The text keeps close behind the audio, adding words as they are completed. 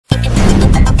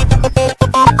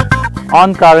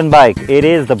On Car and Bike, it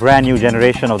is the brand new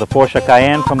generation of the Porsche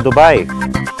Cayenne from Dubai.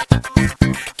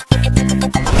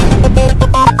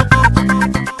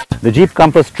 The Jeep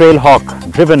Compass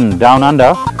Trailhawk, driven down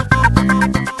under.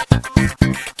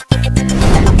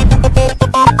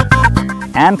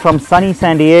 And from sunny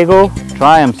San Diego,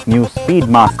 Triumph's new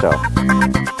Speedmaster.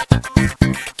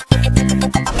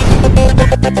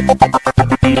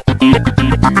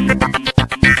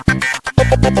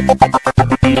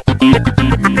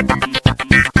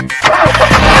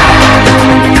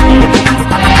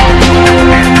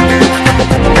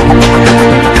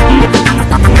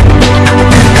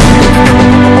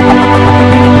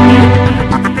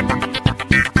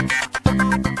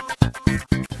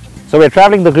 So we're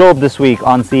traveling the globe this week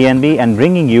on CNB and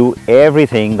bringing you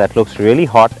everything that looks really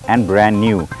hot and brand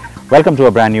new. Welcome to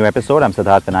a brand new episode. I'm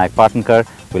Siddharth Vinayak Patankar.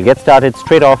 We'll get started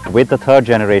straight off with the third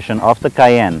generation of the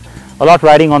Cayenne. A lot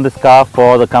riding on this car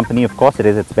for the company. Of course, it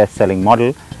is its best-selling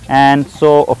model. And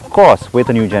so, of course, with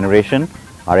a new generation,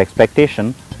 our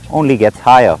expectation only gets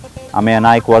higher.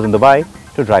 Ameya was in Dubai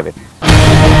to drive it.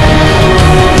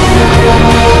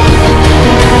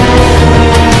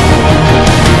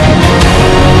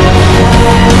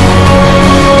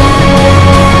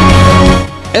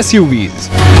 SUVs.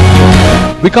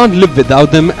 We can't live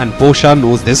without them, and Porsche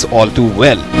knows this all too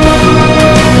well,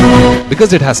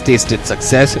 because it has tasted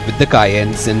success with the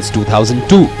Cayenne since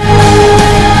 2002.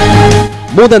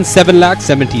 More than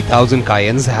 770,000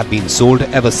 Cayennes have been sold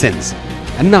ever since,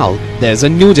 and now there's a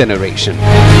new generation.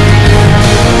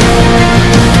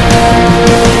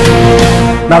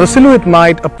 Now the silhouette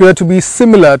might appear to be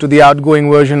similar to the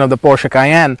outgoing version of the Porsche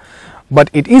Cayenne,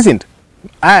 but it isn't,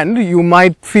 and you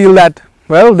might feel that,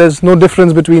 well, there's no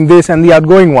difference between this and the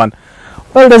outgoing one.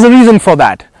 Well, there's a reason for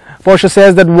that. Porsche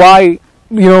says that why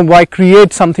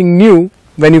create something new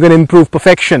when you can improve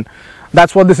perfection?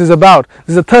 That's what this is about.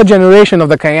 This is the third generation of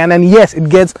the Cayenne, and yes, it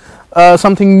gets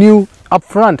something new up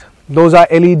front. Those are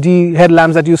LED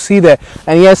headlamps that you see there,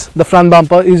 and yes, the front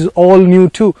bumper is all new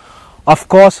too. Of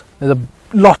course, there's a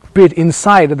lot bit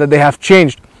inside that they have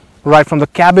changed, right from the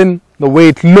cabin, the way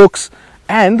it looks,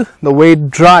 and the way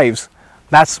it drives.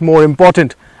 That's more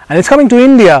important, and it's coming to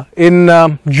India in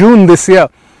June this year.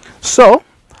 So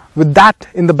with that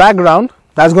in the background,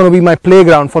 that's going to be my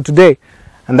playground for today,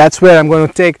 and that's where I'm going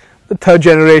to take the third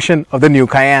generation of the new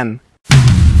Cayenne.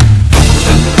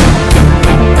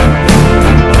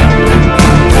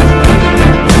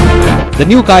 The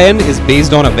new Cayenne is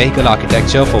based on a vehicle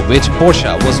architecture for which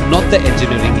Porsche was not the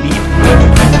engineering lead.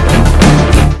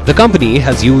 The company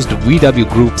has used VW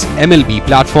Group's MLB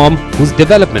platform, whose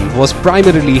development was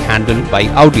primarily handled by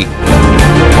Audi.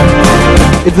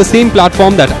 It's the same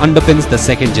platform that underpins the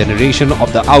second generation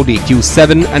of the Audi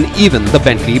Q7 and even the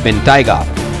Bentley Bentayga,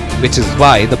 which is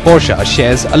why the Porsche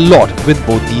shares a lot with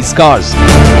both these cars.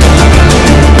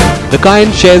 The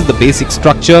Cayenne shares the basic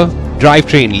structure,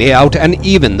 drivetrain layout, and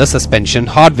even the suspension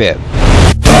hardware.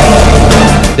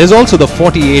 There's also the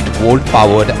 48-volt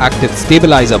powered active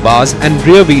stabilizer bars and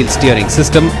rear wheel steering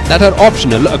system that are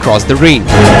optional across the range.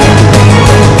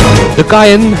 The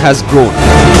Cayenne has grown.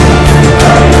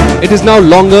 It is now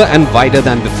longer and wider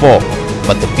than before,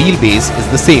 but the wheelbase is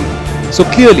the same. So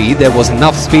clearly there was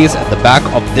enough space at the back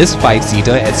of this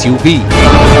 5-seater SUV.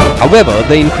 However,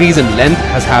 the increase in length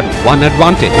has had one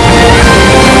advantage.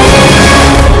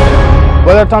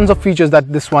 Well, there are tons of features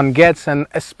that this one gets, and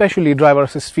especially driver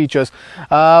assist features,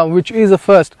 which is a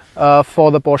first for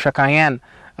the Porsche Cayenne.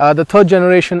 The third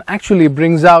generation actually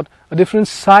brings out a different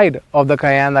side of the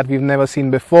Cayenne that we've never seen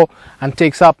before, and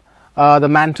takes up the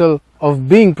mantle of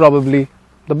being probably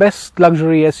the best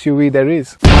luxury SUV there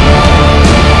is.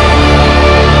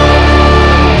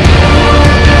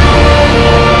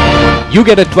 You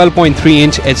get a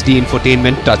 12.3-inch HD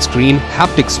infotainment touchscreen,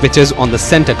 haptic switches on the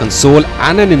center console,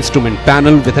 and an instrument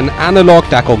panel with an analog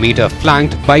tachometer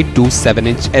flanked by two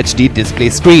 7-inch HD display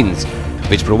screens,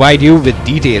 which provide you with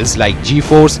details like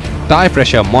G-force, tire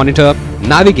pressure monitor,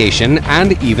 navigation,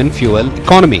 and even fuel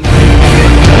economy.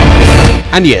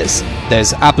 And yes,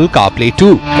 there's Apple CarPlay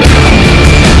too.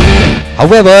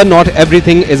 However, not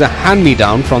everything is a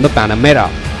hand-me-down from the Panamera.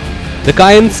 The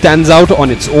Cayenne stands out on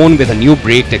its own with a new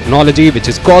brake technology which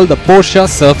is called the Porsche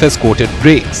Surface Coated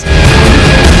Brakes.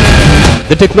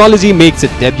 The technology makes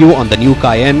its debut on the new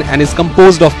Cayenne and is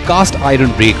composed of cast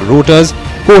iron brake rotors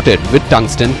coated with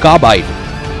tungsten carbide,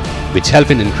 which help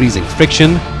in increasing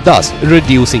friction, thus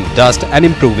reducing dust and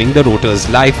improving the rotor's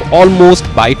life almost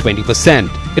by 20%.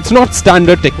 It's not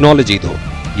standard technology though.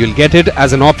 You'll get it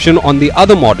as an option on the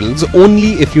other models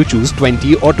only if you choose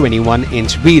 20 or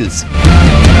 21-inch wheels.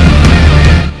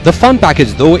 The fun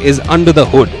package though is under the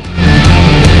hood.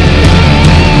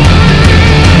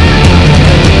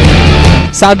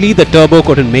 Sadly, the turbo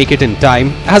couldn't make it in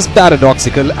time, as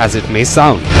paradoxical as it may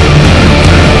sound.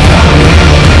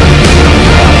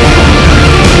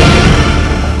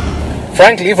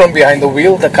 Frankly, from behind the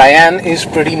wheel, the Cayenne is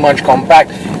pretty much compact.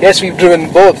 Yes, we've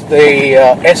driven both the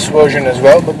S version as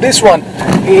well, but this one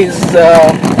is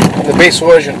the base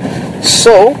version.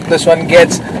 So this one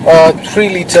gets a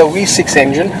 3-litre V6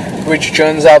 engine, which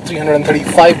churns out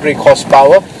 335 brake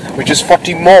horsepower, which is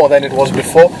 40 more than it was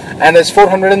before, and there's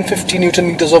 450 Newton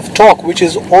meters of torque, which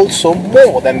is also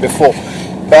more than before.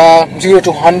 0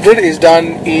 to 100 is done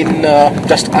in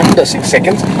just under 6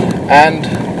 seconds, and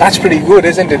that's pretty good,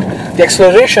 isn't it? The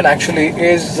acceleration actually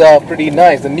is pretty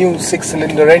nice. The new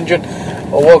 6-cylinder engine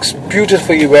works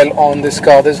beautifully well on this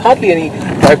car. There's hardly any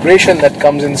vibration that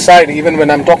comes inside. Even when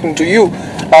I'm talking to you,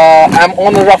 I'm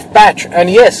on a rough patch, and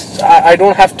yes, I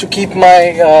don't have to keep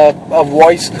my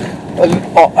voice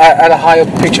at a higher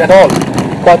pitch at all.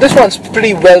 But this one's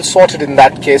pretty well sorted in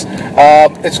that case.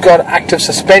 It's got active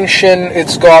suspension,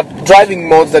 it's got driving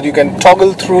modes that you can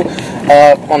toggle through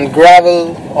on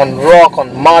gravel, on rock,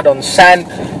 on mud, on sand.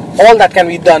 All that can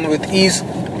be done with ease,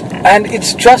 and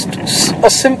it's just a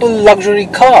simple luxury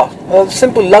car, a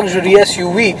simple luxury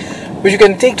SUV which you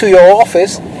can take to your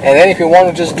office, and then if you want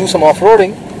to just do some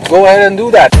off-roading, go ahead and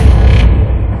do that.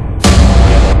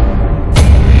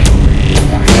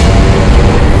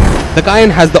 The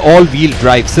Cayenne has the all-wheel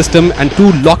drive system and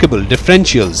 2 lockable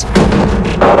differentials.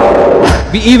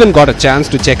 We even got a chance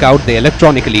to check out the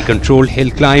electronically controlled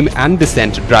hill climb and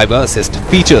descent driver assist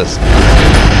features.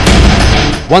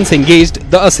 Once engaged,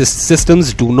 the assist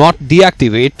systems do not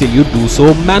deactivate till you do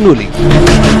so manually.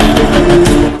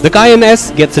 The Cayenne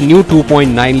S gets a new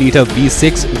 2.9-litre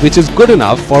V6, which is good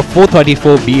enough for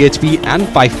 434 bhp and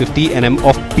 550 Nm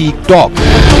of peak torque.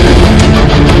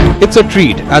 It's a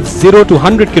treat, as 0 to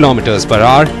 100 km per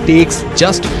hour takes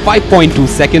just 5.2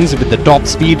 seconds with the top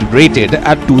speed rated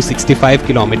at 265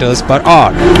 km per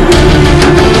hour.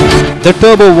 The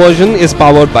turbo version is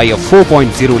powered by a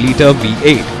 4.0-litre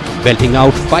V8, belting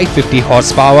out 550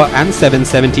 horsepower and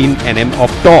 717 Nm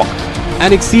of torque,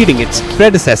 and exceeding its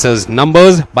predecessor's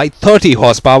numbers by 30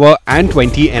 horsepower and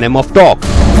 20 Nm of torque.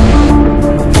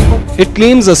 It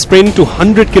claims a sprint to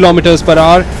 100 km per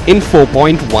hour in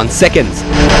 4.1 seconds.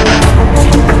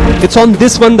 It's on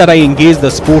this one that I engaged the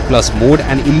Sport Plus mode,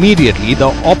 and immediately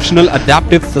the optional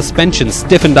adaptive suspension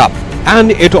stiffened up,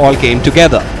 and it all came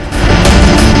together.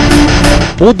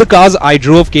 Both the cars I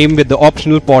drove came with the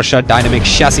optional Porsche Dynamic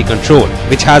Chassis Control,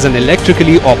 which has an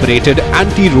electrically operated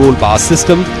anti-roll bar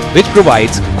system which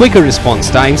provides quicker response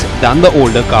times than the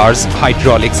older car's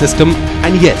hydraulic system,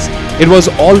 and yes, it was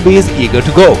always eager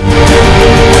to go.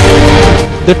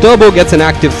 The turbo gets an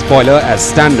active spoiler as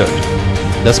standard.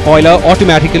 The spoiler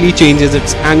automatically changes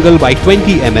its angle by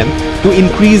 20 mm to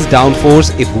increase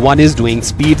downforce if one is doing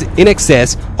speeds in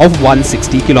excess of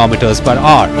 160 km per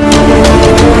hour.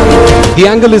 The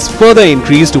angle is further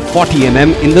increased to 40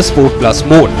 mm in the Sport Plus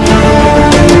mode.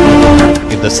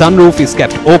 If the sunroof is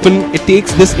kept open, it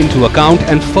takes this into account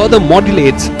and further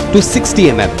modulates to 60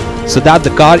 mm so that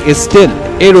the car is still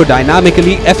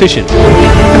aerodynamically efficient.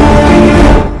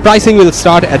 Pricing will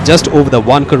start at just over the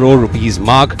 1 crore rupees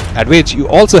mark, at which you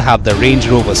also have the Range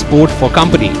Rover Sport for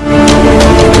company.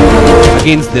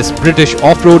 Against this British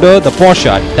off-roader, the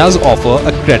Porsche does offer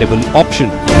a credible option.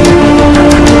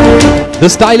 The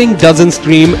styling doesn't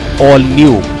scream all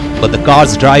new, but the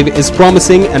car's drive is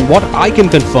promising, and what I can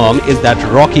confirm is that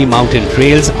rocky mountain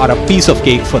trails are a piece of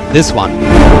cake for this one.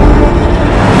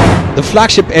 The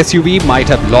flagship SUV might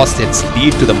have lost its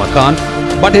lead to the Macan,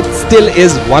 but it still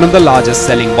is one of the largest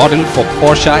selling models for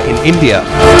Porsche in India.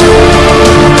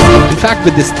 In fact,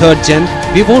 with this third gen,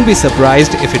 we won't be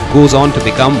surprised if it goes on to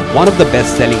become one of the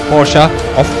best-selling Porsche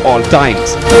of all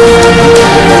times.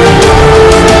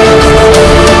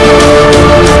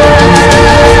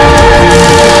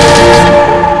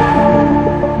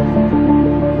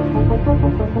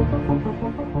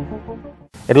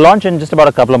 It'll launch in just about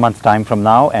a couple of months' time from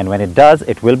now, and when it does,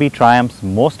 it will be Triumph's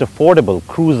most affordable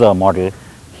cruiser model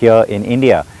here in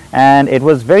India. And it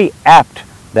was very apt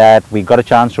that we got a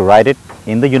chance to ride it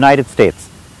in the United States,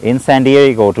 in San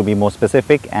Diego to be more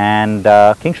specific, and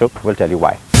Kingshuk will tell you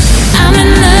why. I'm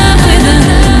in love with her.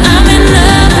 I'm in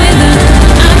love with her.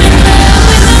 I'm in love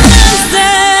with the monster.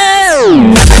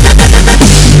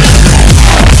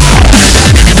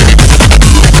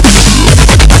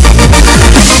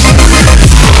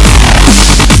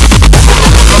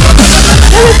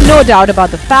 No doubt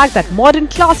about the fact that modern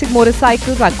classic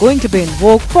motorcycles are going to be in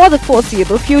vogue for the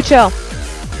foreseeable future.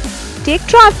 Take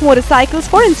Triumph motorcycles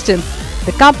for instance.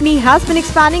 The company has been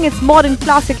expanding its modern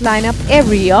classic lineup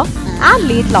every year, and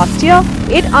late last year,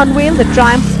 it unveiled the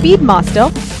Triumph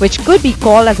Speedmaster, which could be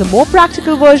called as a more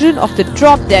practical version of the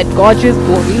drop-dead gorgeous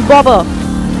Bonneville Bobber.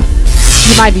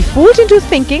 You might be fooled into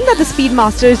thinking that the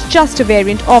Speedmaster is just a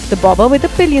variant of the Bobber with a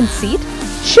pillion seat.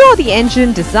 Sure, the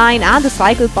engine, design and the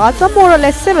cycle parts are more or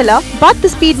less similar, but the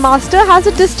Speedmaster has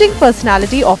a distinct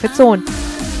personality of its own.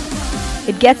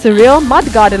 It gets a rear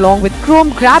mudguard along with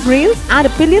chrome grab rails and a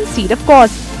pillion seat of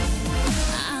course,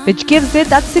 which gives it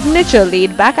that signature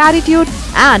laid-back attitude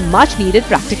and much-needed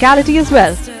practicality as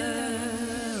well.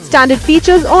 Standard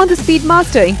features on the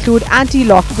Speedmaster include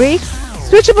anti-lock brakes,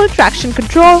 switchable traction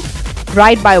control,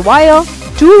 ride-by-wire,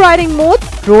 2 riding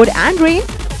modes, road and rain,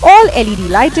 all LED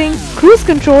lighting, cruise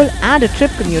control and a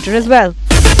trip commuter as well.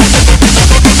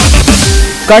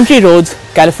 Country roads,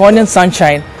 Californian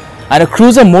sunshine and a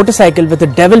cruiser motorcycle with a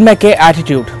devil-may-care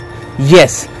attitude.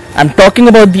 Yes, I'm talking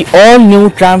about the all-new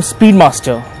Triumph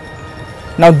Speedmaster.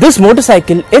 Now this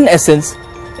motorcycle in essence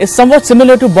is somewhat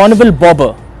similar to Bonneville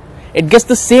Bobber. It gets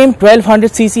the same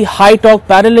 1200cc high-torque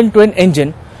parallel twin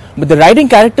engine, but the riding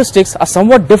characteristics are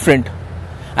somewhat different.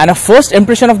 And a first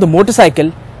impression of the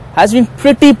motorcycle has been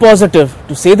pretty positive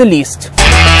to say the least.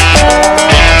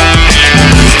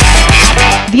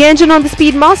 The engine on the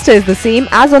Speedmaster is the same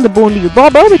as on the Bonneville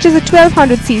Bobber, which is a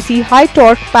 1200cc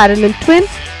high-torque parallel twin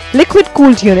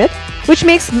liquid-cooled unit, which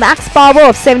makes max power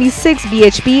of 76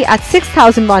 bhp at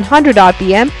 6100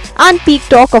 rpm and peak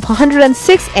torque of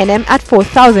 106 Nm at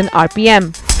 4000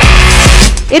 rpm.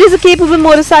 It is a capable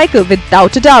motorcycle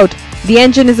without a doubt. The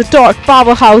engine is a torque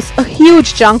powerhouse. A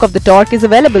huge chunk of the torque is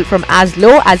available from as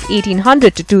low as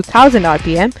 1800 to 2000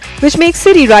 rpm, which makes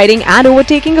city riding and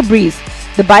overtaking a breeze.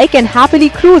 The bike can happily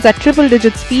cruise at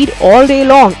triple-digit speed all day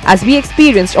long, as we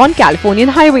experienced on Californian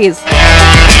highways.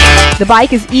 The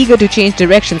bike is eager to change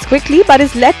directions quickly but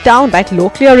is let down by low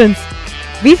clearance.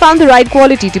 We found the ride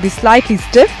quality to be slightly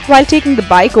stiff while taking the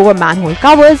bike over manhole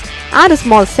covers and a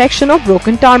small section of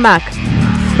broken tarmac.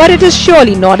 But it is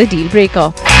surely not a deal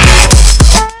breaker.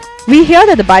 We hear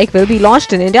that the bike will be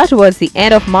launched in India towards the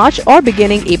end of March or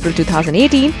beginning April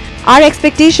 2018. Our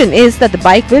expectation is that the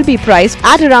bike will be priced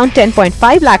at around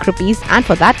 10.5 lakh rupees, and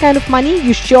for that kind of money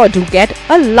you sure do get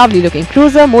a lovely looking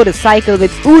cruiser motorcycle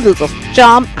with oodles of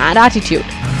charm and attitude.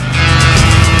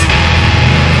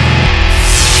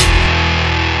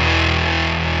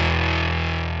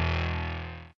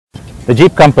 The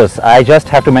Jeep Compass, I just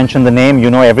have to mention the name, you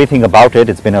know everything about it.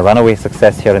 It's been a runaway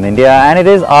success here in India and it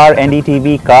is our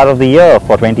NDTV Car of the Year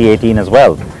for 2018 as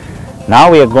well.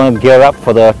 Now we are going to gear up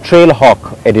for the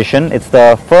Trailhawk edition. It's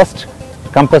the first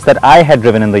Compass that I had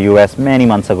driven in the US many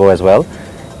months ago as well.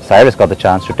 Cyrus got the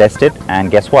chance to test it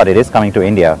and guess what, it is coming to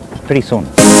India pretty soon.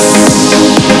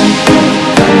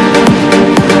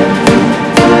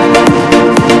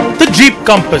 Jeep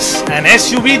Compass, an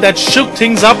SUV that shook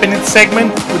things up in its segment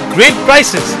with great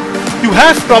prices. You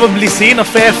have probably seen a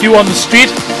fair few on the street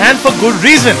and for good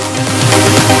reason.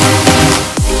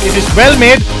 It is well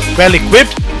made, well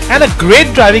equipped and a great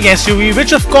driving SUV,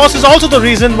 which of course is also the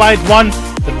reason why it won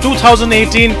the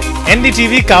 2018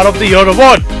 NDTV Car of the Year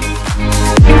award.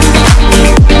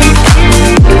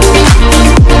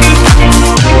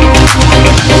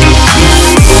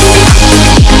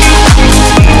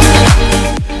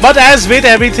 But as with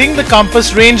everything, the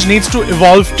Compass range needs to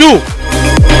evolve too.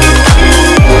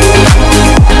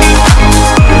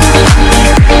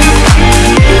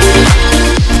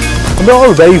 We're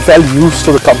all very well used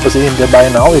to the Compass in India by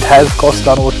now. It has cost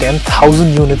done over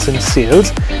 10,000 units in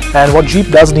sales, and what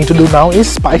Jeep does need to do now is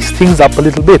spice things up a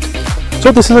little bit.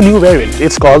 So this is a new variant.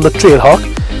 It's called the Trailhawk,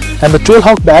 and the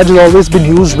Trailhawk badge has always been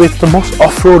used with the most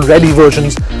off-road ready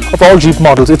versions of all Jeep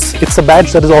models. It's a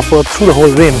badge that is offered through the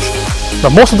whole range. Now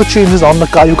most of the changes on the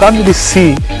car you can't really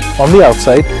see on the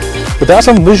outside, but there are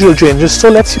some visual changes,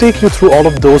 so let's take you through all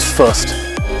of those first.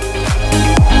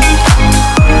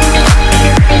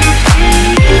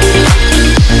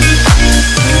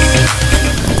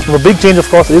 The big change of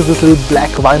course is this little black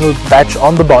vinyl patch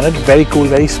on the bonnet, very cool,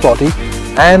 very sporty,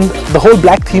 and the whole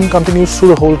black theme continues through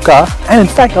the whole car, and in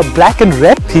fact a black and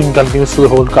red theme continues through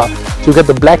the whole car. So you get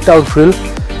the blacked out grille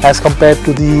as compared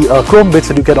to the chrome bits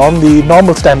that you get on the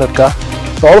normal standard car.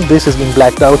 So all of this has been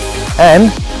blacked out,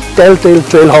 and telltale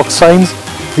Trailhawk signs,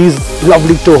 these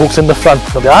lovely tow hooks in the front.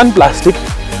 Now they aren't plastic,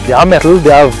 they are metal,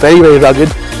 they are very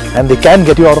rugged, and they can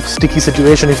get you out of a sticky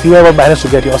situation if you ever manage to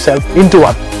get yourself into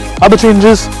one. Other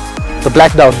changes, the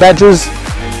blacked out badges,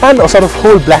 and a sort of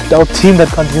whole blacked out theme that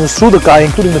continues through the car,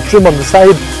 including the trim on the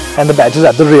side and the badges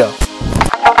at the rear.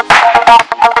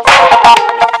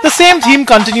 The same theme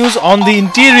continues on the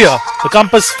interior. The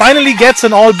Compass finally gets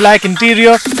an all-black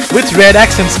interior with red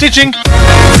accent stitching.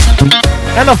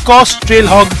 and of course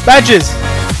Trailhawk badges.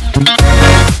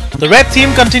 The red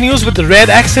theme continues with the red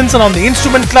accents on the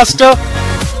instrument cluster,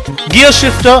 gear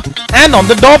shifter and on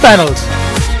the door panels.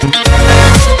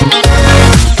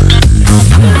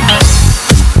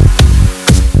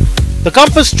 The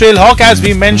Compass Trailhawk, as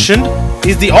we mentioned,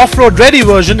 is the off-road ready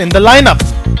version in the lineup.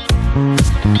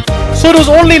 So it was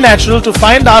only natural to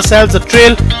find ourselves a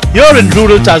trail here in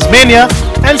rural Tasmania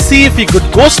and see if we could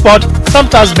go spot some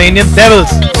Tasmanian devils.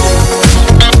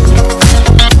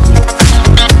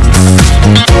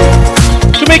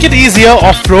 To make it easier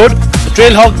off-road, the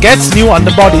Trailhawk gets new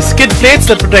underbody skid plates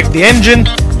that protect the engine,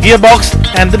 gearbox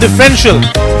and the differential.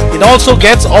 It also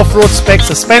gets off-road spec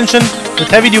suspension with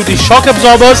heavy-duty shock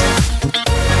absorbers,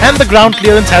 and the ground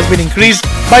clearance has been increased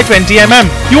by 20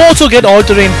 mm. You also get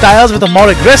all-terrain tires with a more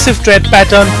aggressive tread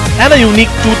pattern and a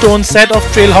unique two-tone set of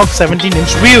Trailhawk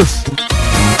 17-inch wheels.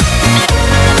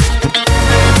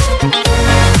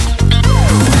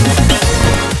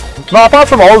 Now, apart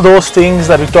from all those things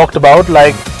that we talked about,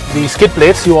 like the skid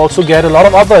plates, you also get a lot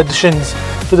of other additions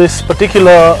to this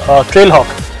particular Trailhawk.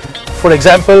 For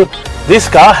example, this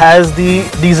car has the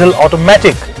diesel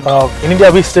automatic. In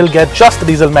India, we still get just the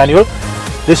diesel manual.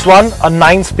 This one, a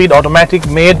 9-speed automatic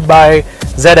made by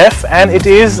ZF, and it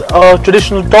is a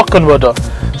traditional torque converter.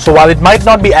 So while it might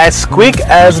not be as quick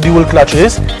as dual clutch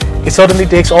is, it certainly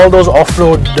takes all those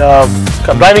off-road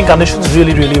driving conditions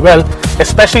really well,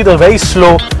 especially the very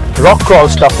slow rock crawl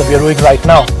stuff that we are doing right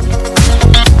now.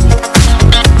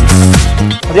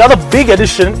 The other big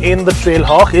addition in the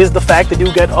Trailhawk is the fact that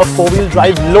you get a 4-wheel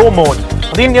drive low mode.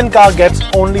 The Indian car gets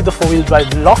only the 4-wheel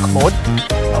drive lock mode.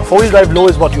 4-wheel drive low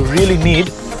is what you really need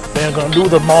when you're going to do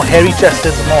the more hairy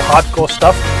chested, the more hardcore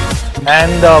stuff.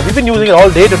 And we've been using it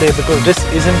all day today because this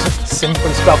isn't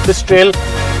simple stuff. This trail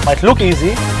might look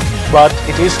easy, but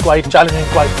it is quite challenging,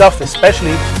 quite tough,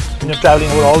 especially when you're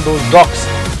traveling over all those rocks.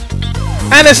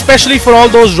 And especially for all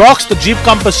those rocks, the Jeep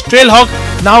Compass Trailhawk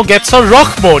now gets a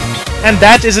rock mode, and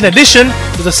that is in addition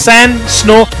to the sand,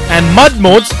 snow and mud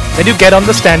modes that you get on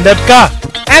the standard car.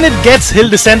 And it gets hill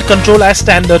descent control as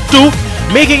standard too,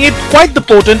 making it quite the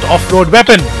potent off-road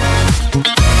weapon.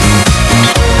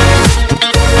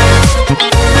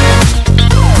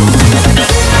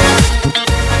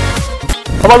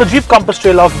 While the Jeep Compass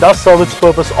Trailhawk does serve its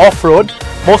purpose off-road,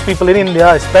 most people in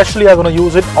India especially are going to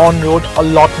use it on-road a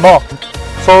lot more.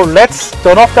 So let's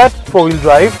turn off that 4-wheel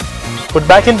drive, put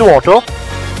back into auto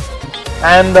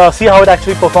and see how it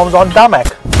actually performs on tarmac.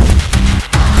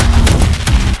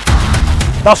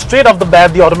 Now straight off the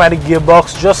bat, the automatic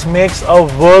gearbox just makes a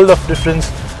world of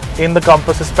difference in the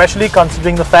Compass, especially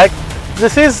considering the fact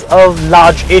this is a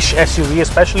large-ish SUV,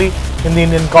 especially in the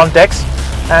Indian context,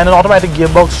 and an automatic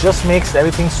gearbox just makes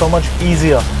everything so much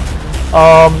easier.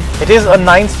 It is a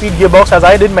 9-speed gearbox, as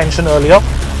I did mention earlier,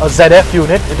 a ZF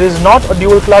unit. It is not a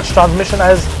dual clutch transmission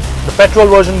as the petrol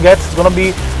version gets. It's going to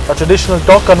be a traditional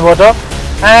torque converter,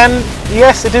 and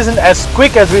yes, it isn't as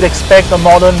quick as we'd expect a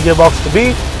modern gearbox to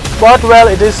be, but well,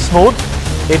 it is smooth.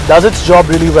 It does its job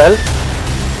really well.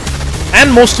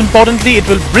 And most importantly, it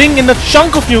will bring in a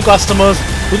chunk of new customers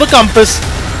to the Compass,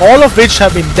 all of which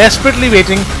have been desperately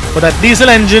waiting for that diesel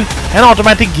engine and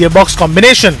automatic gearbox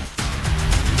combination.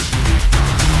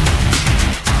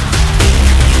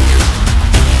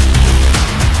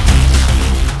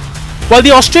 While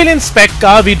the Australian spec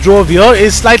car we drove here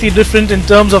is slightly different in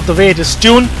terms of the way it is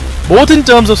tuned, both in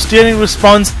terms of steering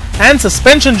response and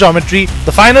suspension geometry,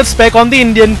 the final spec on the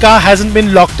Indian car hasn't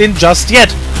been locked in just yet.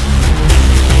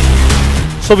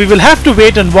 So we will have to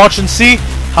wait and watch and see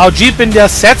how Jeep India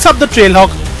sets up the Trailhawk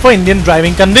for Indian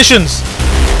driving conditions.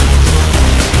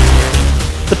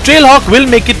 The Trailhawk will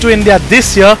make it to India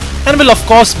this year and will of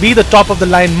course be the top of the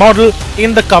line model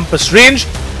in the Compass range,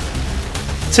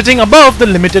 sitting above the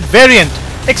limited variant.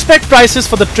 Expect prices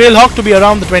for the Trailhawk to be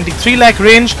around the 23 lakh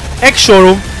range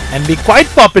ex-showroom and be quite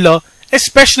popular,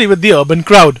 especially with the urban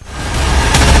crowd.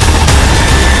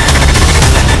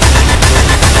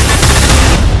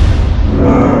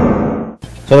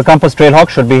 So the Compass Trailhawk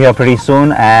should be here pretty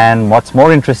soon, and what's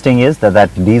more interesting is that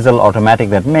diesel automatic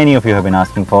that many of you have been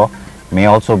asking for may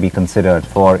also be considered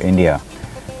for India.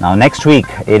 Now next week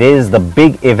it is the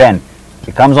big event.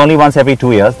 It comes only once every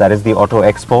 2 years, that is the Auto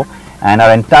Expo, and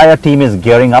our entire team is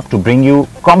gearing up to bring you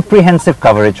comprehensive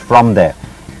coverage from there.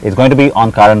 It's going to be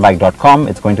on carandbike.com.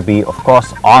 It's going to be, of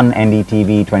course, on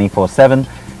NDTV 24/7.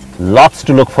 Lots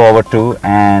to look forward to,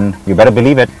 and you better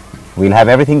believe it, we'll have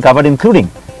everything covered, including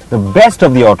the best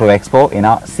of the Auto Expo in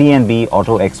our CNB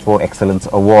Auto Expo Excellence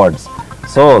Awards.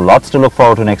 So lots to look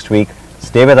forward to next week.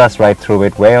 Stay with us right through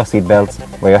it. Wear your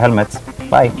seatbelts, wear your helmets.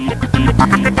 Bye.